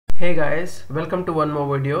Hey guys, welcome to one more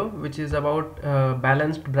video which is about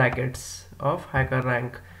balanced brackets of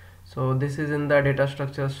HackerRank. So this is in the data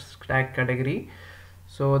structure stack category.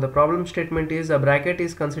 So the problem statement is a bracket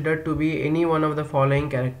is considered to be any one of the following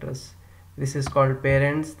characters. This is called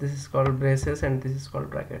parents, this is called braces, and this is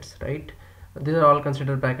called brackets, right? These are all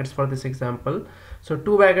considered brackets for this example. So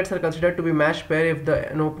two brackets are considered to be matched pair if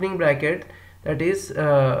an opening bracket, that is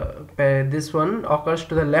this one, occurs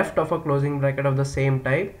to the left of a closing bracket of the same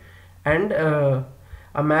type, and a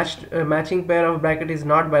matching pair of bracket is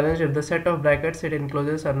not balanced if the set of brackets it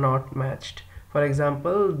encloses are not matched. For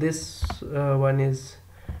example, this one is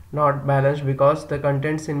not balanced because the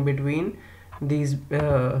contents in between these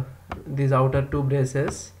outer two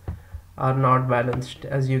braces are not balanced.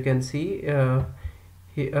 As you can see,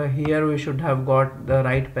 here we should have got the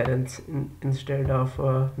right parents instead of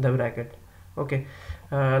the bracket. Okay,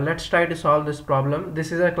 let's try to solve this problem.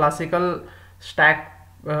 This is a classical stack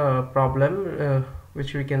problem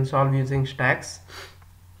which we can solve using stacks.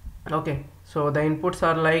 Okay, so the inputs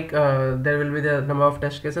are like there will be the number of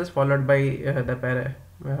test cases followed by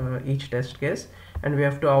each test case, and we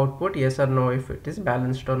have to output yes or no if it is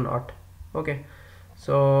balanced or not. Okay,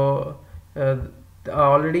 so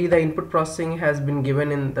already the input processing has been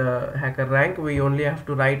given in the HackerRank. We only have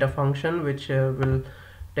to write a function which will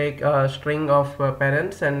take a string of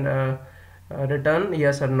parents and return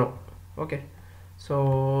yes or no. Okay,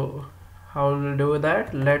 so how we'll do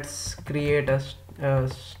that? Let's create a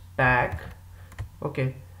stack,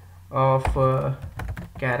 okay, of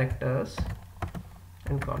characters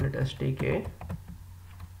and call it stk.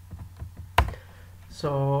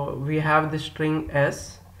 So we have the string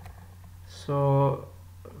s, so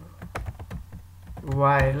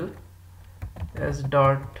while s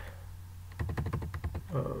dot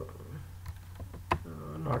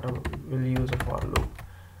we'll use a for loop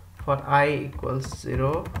for I equals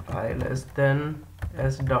 0, I less than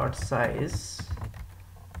s dot size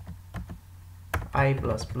I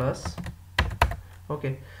plus plus.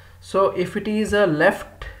 Okay, so if it is a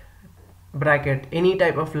left bracket, any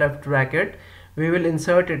type of left bracket, we will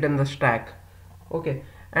insert it in the stack. Okay,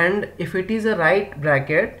 and if it is a right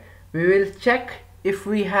bracket, we will check if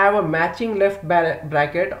we have a matching left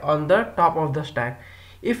bracket on the top of the stack.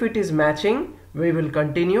 If it is matching, we will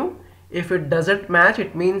continue. If it doesn't match,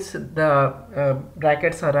 it means the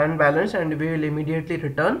brackets are unbalanced and we will immediately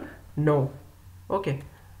return no. Okay,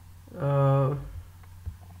 so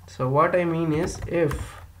what I mean is,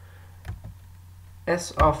 if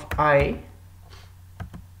s of I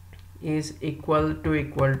is equal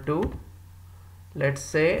to let's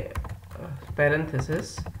say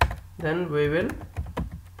parenthesis, then we will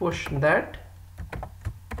push that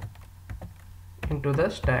into the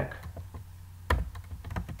stack.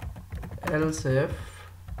 Else if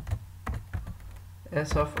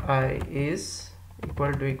s of I is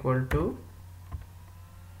equal to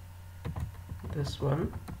this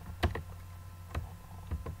one,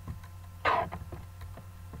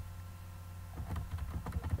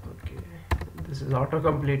 okay, this is auto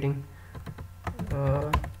completing.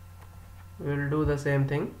 We'll do the same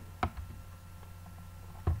thing.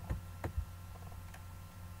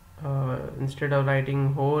 Instead of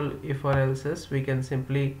writing whole if or else's, we can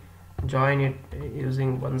simply join it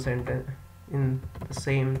using one sentence in the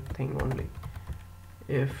same thing only.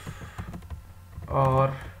 If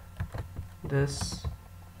or this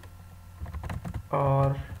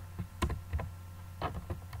or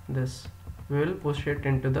this, we will push it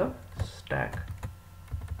into the stack.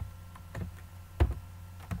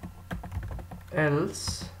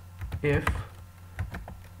 Else if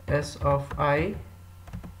s of I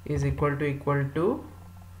is equal to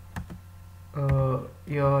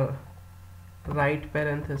your right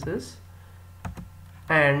parenthesis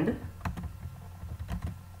and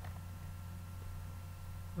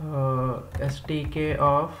stk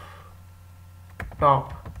of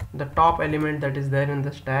top, the top element that is there in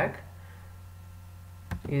the stack,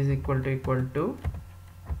 is equal to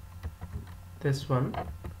this one,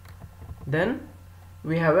 then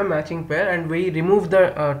we have a matching pair and we remove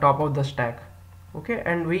the top of the stack. Okay,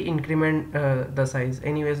 and we increment the size.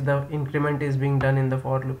 Anyways, the increment is being done in the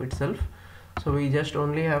for loop itself, so we just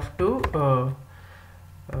only have to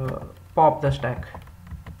pop the stack.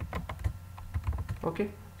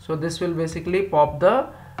 Okay, so this will basically pop the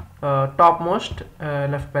topmost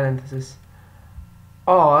left parenthesis.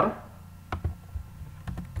 Or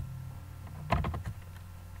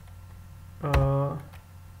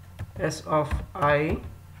s of I,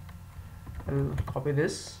 I'll copy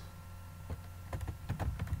this,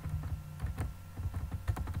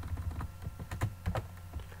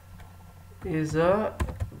 is a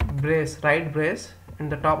brace, right brace, in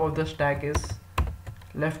the top of the stack is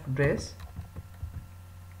left brace,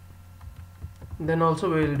 then also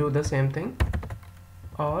we will do the same thing.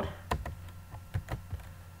 Or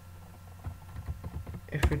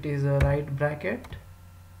if it is a right bracket,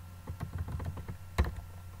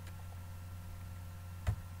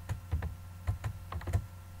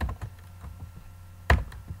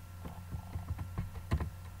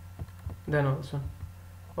 then also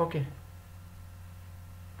okay.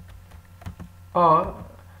 Or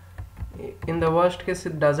in the worst case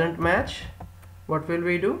it doesn't match, what will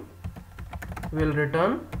we do? We'll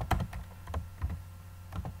return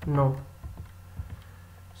no.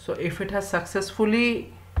 So if it has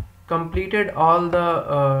successfully completed all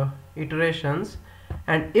the iterations,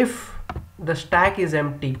 and if the stack is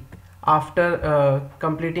empty after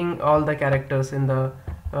completing all the characters in the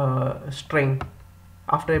string,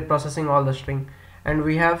 after processing all the string, and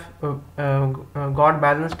we have got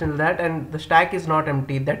balanced till that, and the stack is not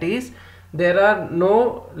empty, that is there are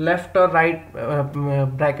no left or right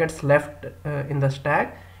brackets left in the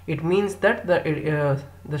stack, it means that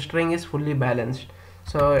the string is fully balanced.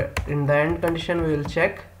 So in the end condition we will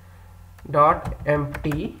check dot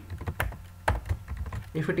empty.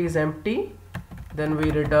 If it is empty, then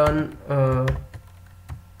we return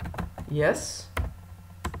yes,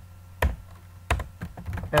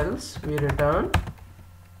 else we return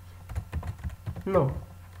no,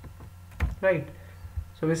 right?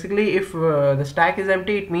 So basically if the stack is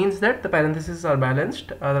empty, it means that the parentheses are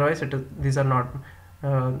balanced, otherwise these are not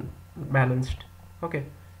balanced. Okay,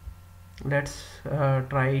 let's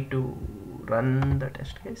try to run the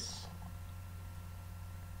test case.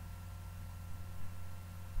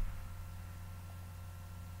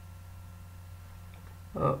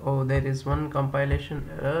 Oh, there is one compilation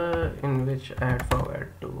error in which I had forgot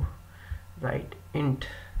to write int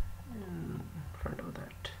in front of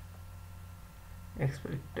that.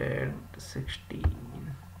 Expected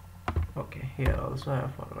 16. Okay, here also I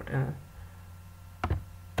have forgotten.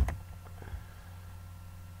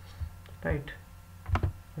 Right,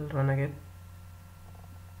 we'll run again.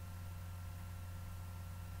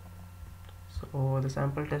 So the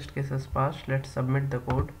sample test case has passed. Let's submit the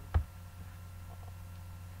code.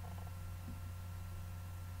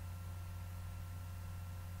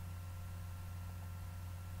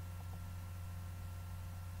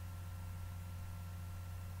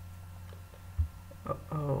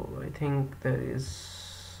 Oh, I think there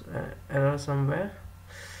is an error somewhere.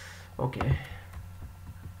 Okay,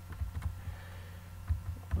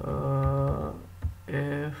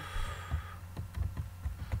 if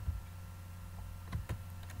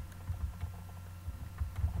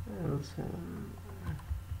else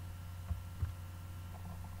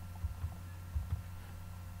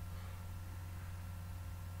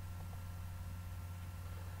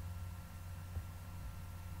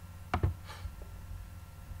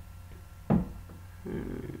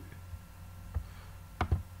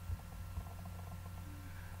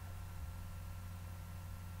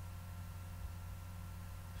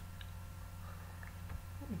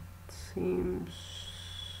seems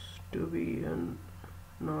to be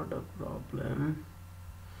not a problem.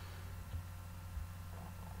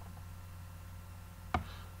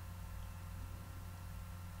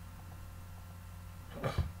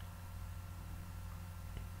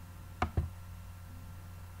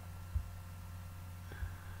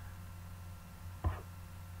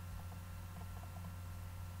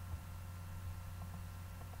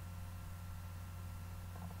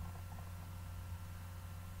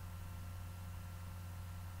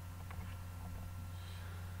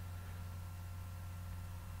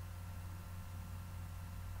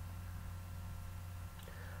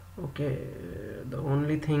 Okay, the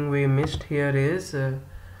only thing we missed here is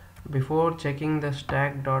before checking the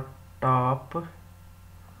stack dot top,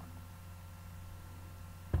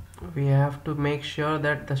 we have to make sure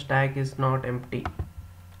that the stack is not empty.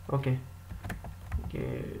 Okay,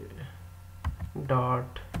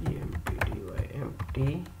 dot empty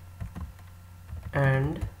empty,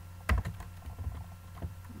 and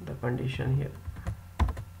the condition here.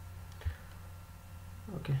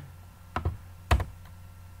 Okay,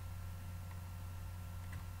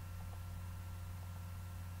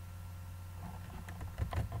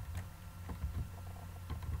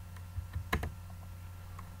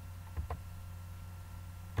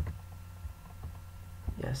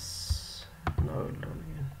 yes, now we'll run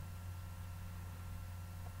again.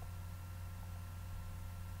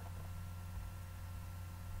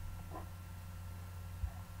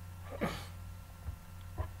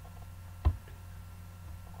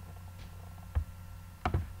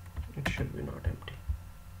 It should be not empty.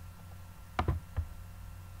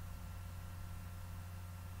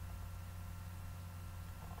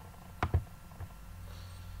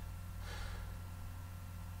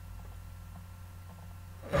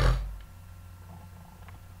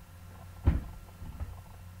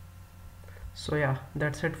 So yeah,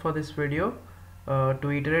 that's it for this video.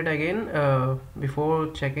 To iterate again,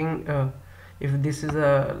 before checking if this is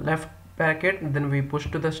a left bracket, then we push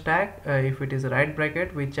to the stack. If it is a right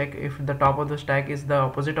bracket, we check if the top of the stack is the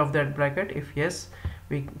opposite of that bracket. If yes,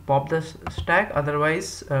 we pop the stack,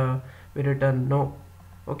 otherwise we return no.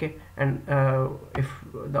 Okay, and if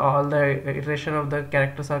all the iteration of the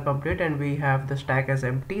characters are complete and we have the stack as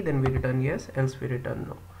empty, then we return yes, else we return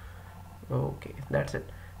no. Okay, that's it.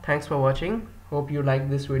 Thanks for watching. Hope you liked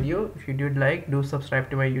this video. If you did like, do subscribe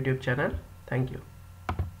to my YouTube channel. Thank you.